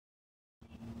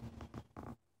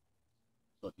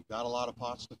Got a lot of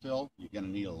pots to fill, you're going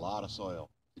to need a lot of soil.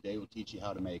 Today we'll teach you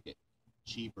how to make it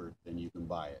cheaper than you can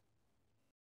buy it.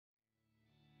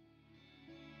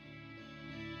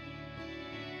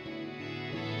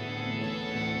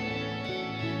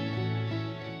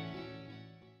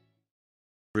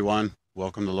 Everyone,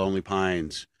 welcome to Lonely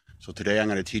Pines. So today I'm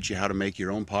going to teach you how to make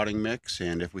your own potting mix,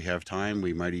 and if we have time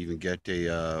we might even get a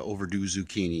overdue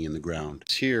zucchini in the ground.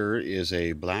 Here is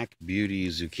a Black Beauty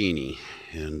zucchini,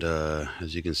 and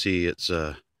as you can see it's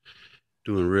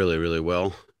doing really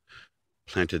well.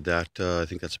 Planted that, I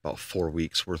think that's about 4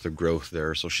 weeks worth of growth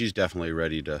there, so she's definitely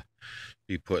ready to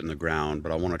be put in the ground.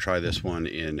 But I want to try this one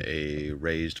in a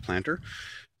raised planter,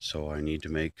 so I need to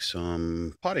make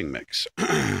some potting mix.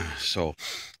 So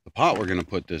the pot we're going to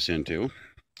put this into,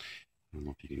 I don't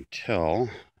know if you can tell,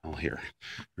 oh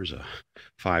here's a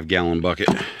 5-gallon bucket.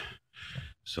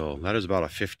 So that is about a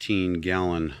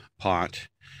 15-gallon pot.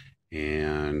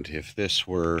 And if this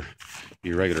were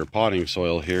your regular potting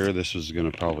soil here, this is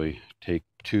going to probably take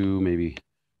probably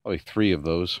 3 of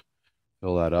those.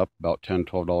 Fill that up, about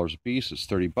 $10–12 a piece. It's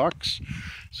 $30.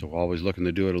 So we're always looking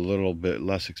to do it a little bit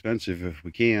less expensive if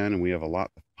we can, and we have a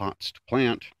lot of pots to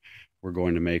plant. We're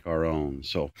going to make our own.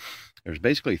 So there's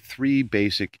basically 3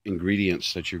 basic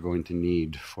ingredients that you're going to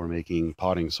need for making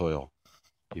potting soil.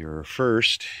 Your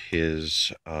first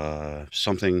is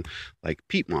something like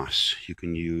peat moss. You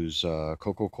can use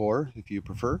cocoa coir if you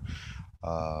prefer.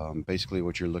 Basically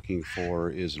what you're looking for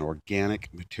is an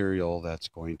organic material that's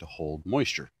going to hold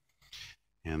moisture.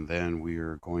 And then we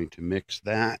are going to mix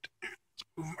that. Let's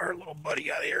move our little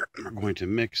buddy out of here. We're going to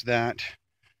mix that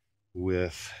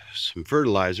with some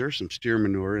fertilizer, some steer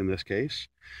manure in this case.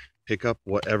 Pick up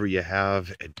whatever you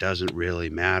have. It doesn't really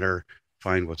matter.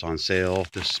 Find what's on sale.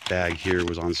 This bag here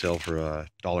was on sale for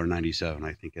 $1.97,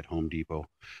 I think, at Home Depot.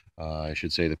 I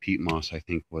should say the peat moss, I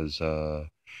think, was $12,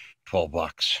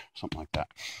 something like that.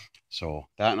 So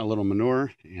that and a little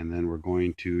manure, and then we're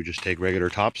going to just take regular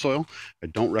topsoil. I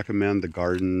don't recommend the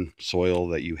garden soil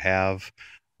that you have.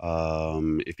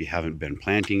 If you haven't been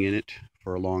planting in it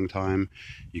for a long time,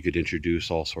 you could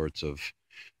introduce all sorts of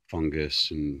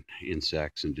fungus and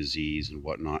insects and disease and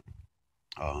whatnot.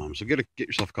 So get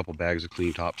yourself a couple bags of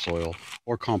clean topsoil,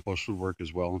 or compost would work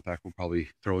as well. In fact, we'll probably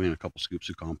throw in a couple scoops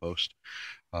of compost.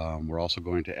 We're also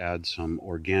going to add some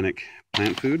organic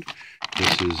plant food.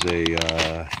 This is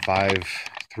a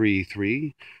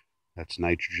 5-3-3. That's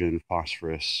nitrogen,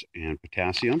 phosphorus, and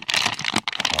potassium.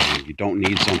 You don't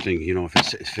need something, you know,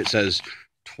 if it says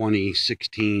 20,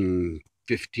 16,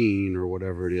 15 or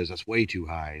whatever it is, that's way too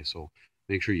high. So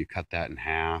make sure you cut that in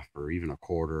half or even a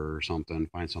quarter or something.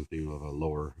 Find something of a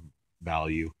lower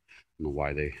value. I don't know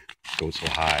why they go so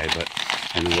high,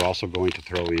 and then we're also going to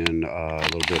throw in a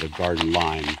little bit of garden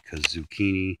lime, because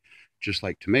zucchini, just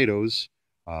like tomatoes,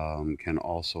 can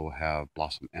also have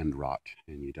blossom end rot,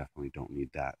 and you definitely don't need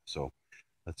that. So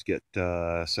let's get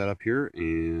set up here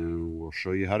and we'll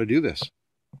show you how to do this.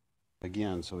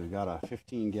 Again, so we've got a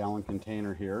 15-gallon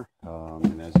container here,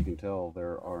 and as you can tell,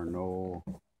 there are no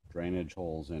drainage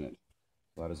holes in it.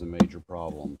 So that is a major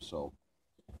problem. So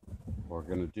what we're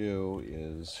going to do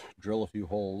is drill a few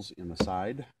holes in the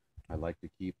side. I like to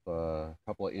keep a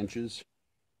couple of inches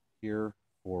here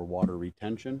for water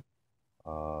retention,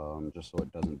 just so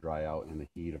it doesn't dry out in the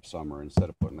heat of summer. Instead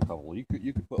of putting a couple, you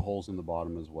could put holes in the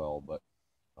bottom as well, but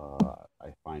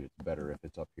I find it's better if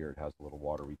it's up here. It has a little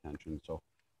water retention. So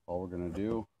all we're going to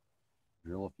do,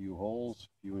 drill a few holes, a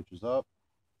few inches up.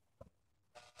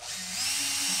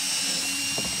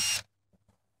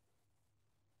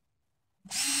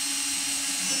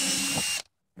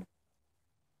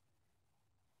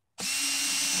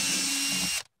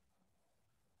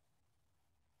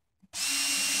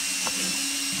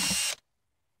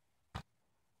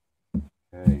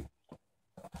 Okay.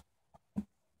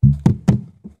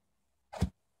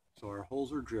 So our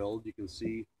holes are drilled. You can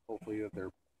see hopefully that they're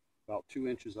about 2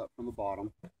 inches up from the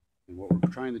bottom. And what we're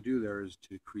trying to do there is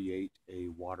to create a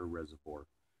water reservoir.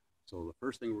 So the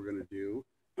first thing we're going to do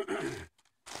is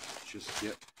just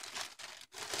get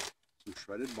some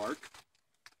shredded bark.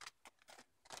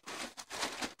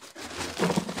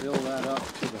 And fill that up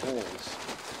to the holes.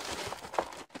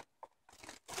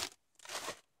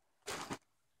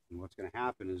 And what's going to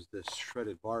happen is this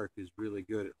shredded bark is really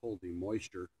good at holding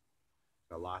moisture.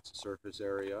 Got lots of surface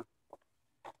area.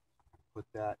 Put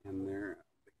that in there.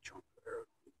 Big chunk there.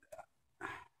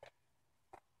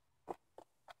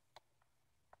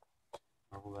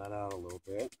 Roll that out a little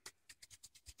bit.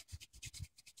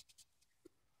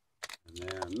 And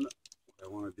then what I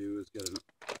want to do is get a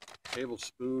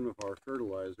tablespoon of our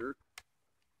fertilizer.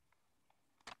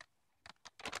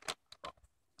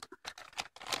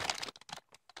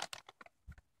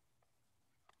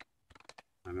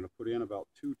 I'm going to put in about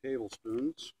 2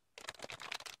 tablespoons.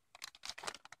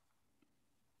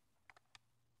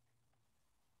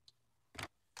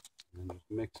 And just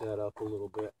mix that up a little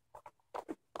bit.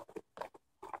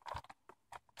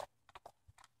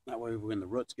 That way when the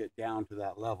roots get down to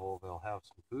that level, they'll have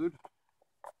some food.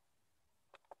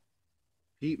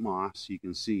 Peat moss, you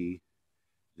can see,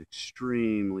 is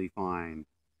extremely fine.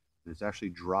 And it's actually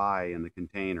dry in the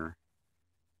container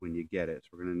when you get it. So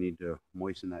we're going to need to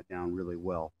moisten that down really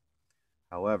well.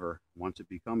 However, once it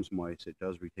becomes moist, it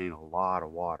does retain a lot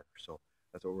of water. So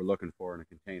that's what we're looking for in a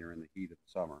container in the heat of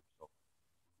the summer. So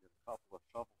get a couple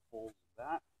of shovelfuls of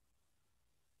that.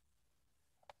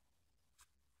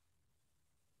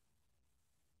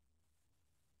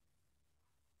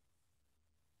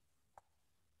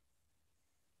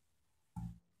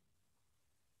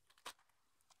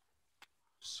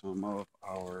 Some of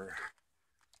our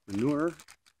manure.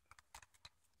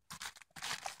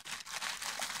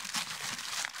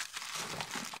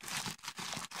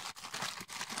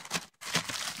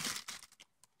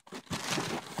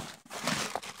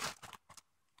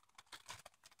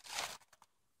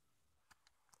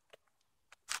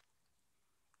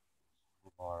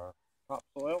 Our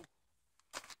topsoil.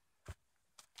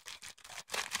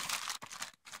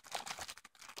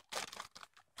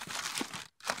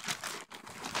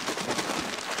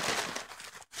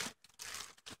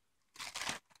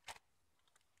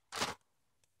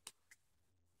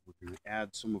 We're going to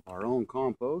add some of our own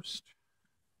compost.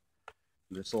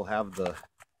 This will have the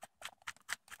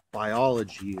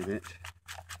biology in it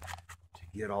to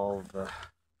get all the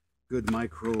good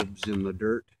microbes in the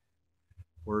dirt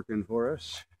working for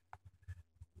us.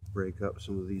 Break up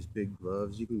some of these big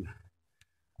gloves. You can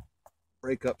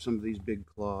break up some of these big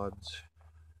clods.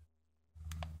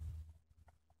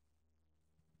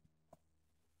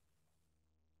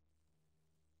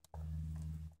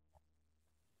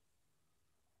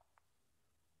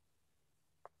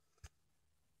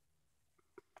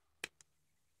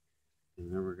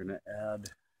 And then we're going to add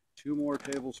 2 more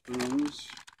tablespoons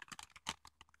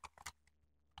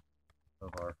of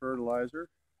our fertilizer.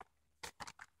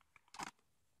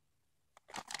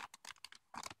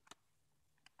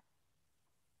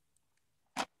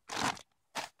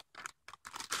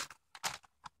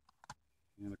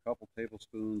 And a couple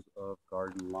tablespoons of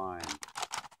garden lime.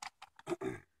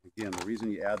 Again, the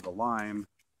reason you add the lime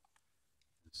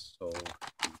is so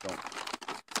you don't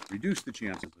reduce the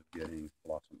chances of getting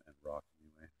blossom and rot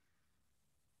anyway.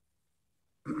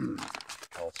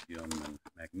 Calcium and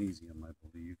magnesium, I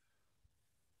believe.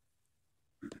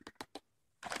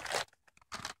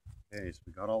 Okay, so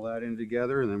we got all that in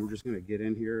together, and then we're just going to get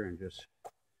in here and just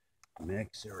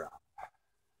mix her up.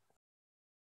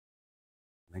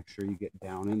 Make sure you get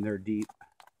down in there deep.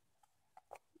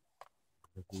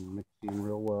 Everything mixed in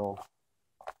real well.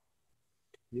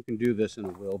 You can do this in a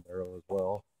wheelbarrow as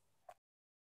well.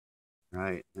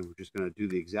 Right, and we're just going to do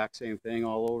the exact same thing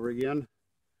all over again.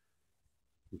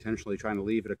 Intentionally trying to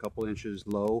leave it a couple inches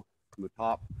low from the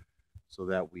top so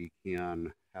that we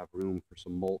can have room for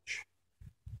some mulch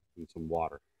and some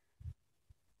water.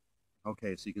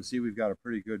 Okay, so you can see we've got a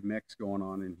pretty good mix going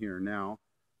on in here now.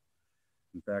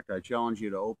 In fact, I challenge you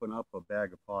to open up a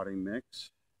bag of potting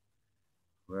mix,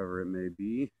 whoever it may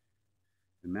be,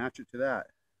 and match it to that.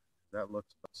 That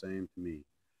looks the same to me.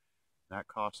 That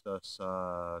cost us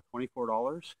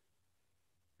 $24,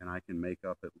 and I can make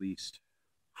up at least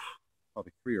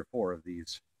probably 3 or 4 of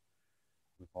these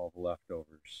with all the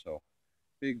leftovers. So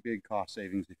big cost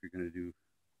savings if you're going to do a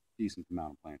decent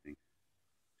amount of planting.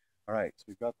 All right, so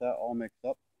we've got that all mixed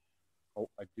up. Oh,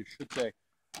 I should say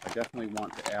I definitely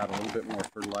want to add a little bit more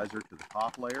fertilizer to the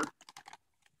top layer.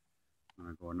 I'm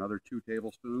going to go another 2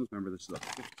 tablespoons. Remember, this is a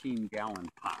 15-gallon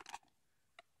pot.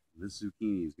 This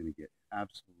zucchini is going to get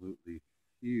absolutely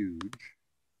huge.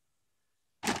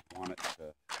 I want it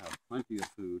to have plenty of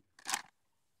food.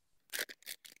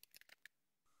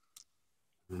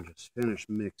 And just finish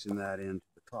mixing that into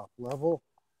the top level.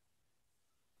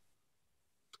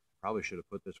 Probably should have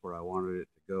put this where I wanted it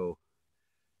to go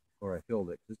before I filled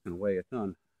it, because it's going to weigh a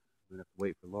ton. I'm going to have to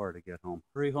wait for Laura to get home.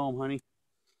 Hurry home, honey.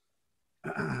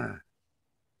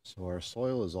 So our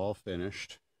soil is all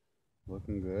finished.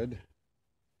 Looking good.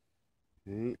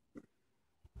 Okay.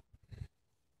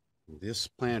 This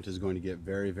plant is going to get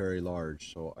very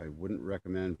large, so I wouldn't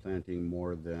recommend planting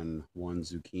more than 1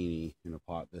 zucchini in a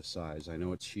pot this size. I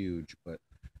know it's huge, but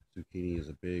zucchini is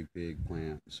a big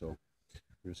plant. So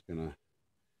we're just gonna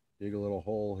dig a little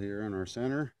hole here in our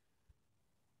center.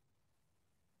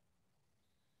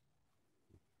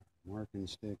 Marking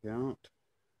stick out.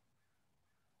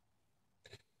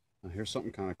 Now here's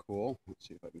something kind of cool. Let's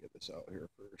see if I can get this out here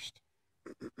first.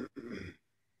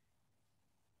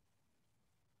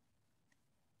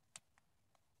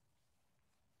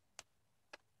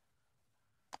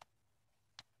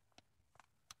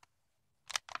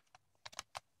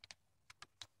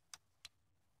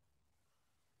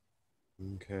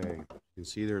 Okay, you can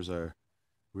see there's a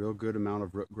real good amount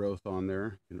of root growth on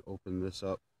there. You can open this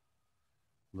up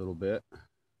a little bit.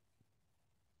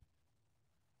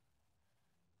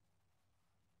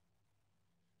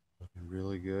 Looking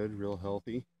really good, real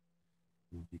healthy.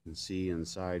 And you can see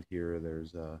inside here,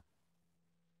 there's that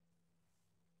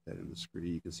in the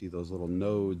screen, you can see those little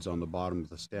nodes on the bottom of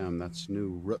the stem. That's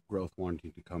new root growth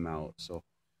wanting to come out. So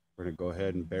we're going to go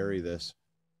ahead and bury this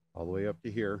all the way up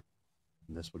to here.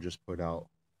 And this will just put out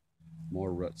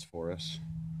more roots for us.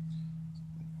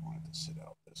 I want it to sit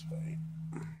out this way.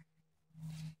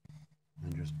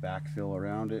 And just backfill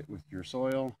around it with your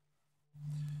soil.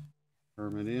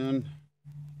 Firm it in.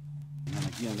 And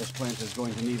again, this plant is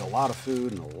going to need a lot of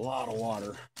food and a lot of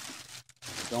water.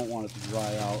 I don't want it to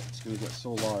dry out. It's going to get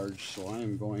so large. So I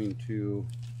am going to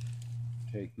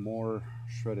take more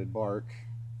shredded bark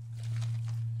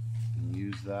and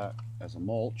use that as a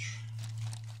mulch.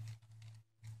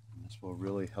 And this will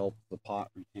really help the pot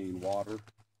retain water.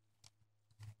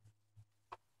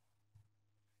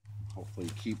 Hopefully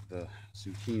keep the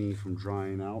zucchini from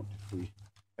drying out if we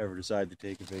ever decide to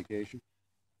take a vacation.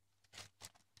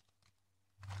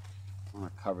 I'm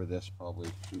going to cover this probably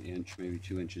an inch, maybe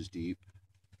 2 inches deep.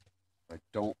 I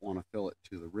don't want to fill it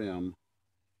to the rim.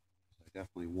 I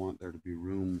definitely want there to be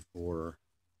room for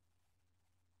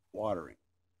watering.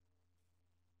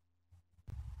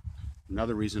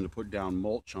 Another reason to put down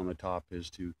mulch on the top is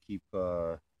to keep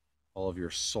all of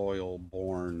your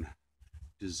soil-borne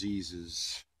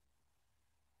diseases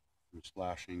from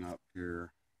splashing up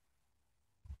here.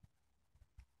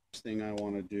 Next thing I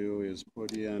want to do is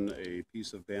put in a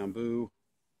piece of bamboo.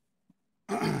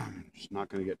 Just not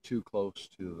going to get too close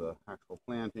to the actual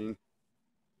planting.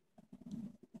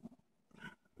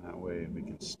 That way we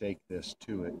can stake this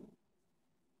to it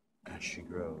as she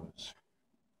grows.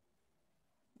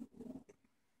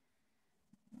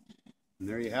 And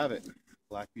there you have it,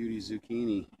 Black Beauty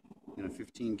zucchini in a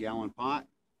 15-gallon pot.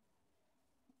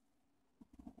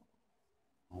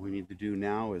 All we need to do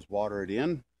now is water it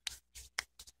in.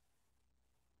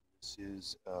 This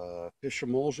is fish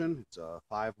emulsion. It's a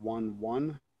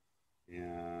 511,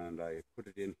 and I put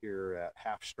it in here at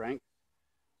half strength,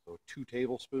 so 2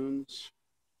 tablespoons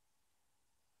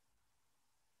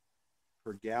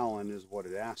per gallon is what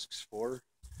it asks for.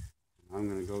 I'm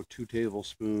going to go 2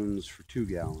 tablespoons for 2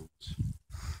 gallons.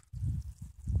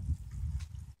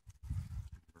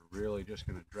 We're really just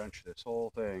going to drench this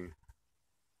whole thing.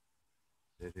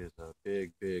 It is a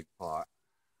big, big pot.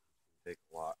 It'll take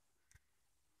a lot.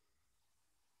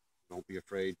 Don't be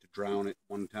afraid to drown it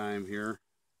one time here.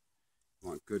 You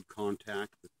want good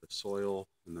contact with the soil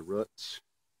and the roots.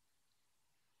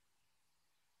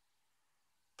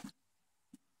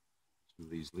 Some of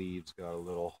these leaves got a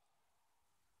little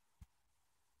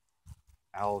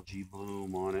algae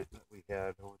bloom on it that we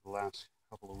had over the last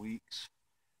couple of weeks.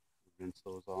 Rinse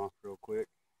those off real quick.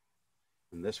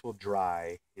 And this will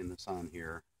dry in the sun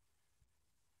here.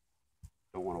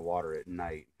 Don't want to water it at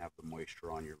night and have the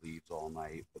moisture on your leaves all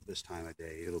night, but this time of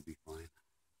day it'll be fine.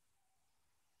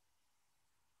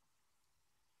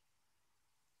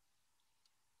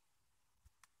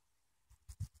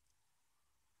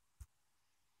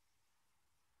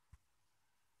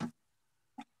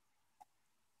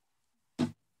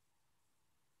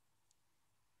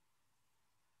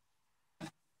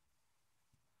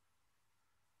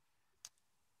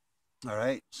 All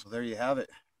right, so there you have it.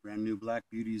 Brand new Black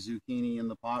Beauty zucchini in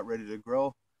the pot, ready to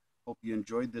grow. Hope you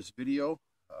enjoyed this video.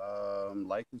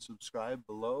 Like and subscribe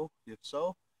below if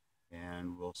so,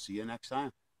 and we'll see you next time.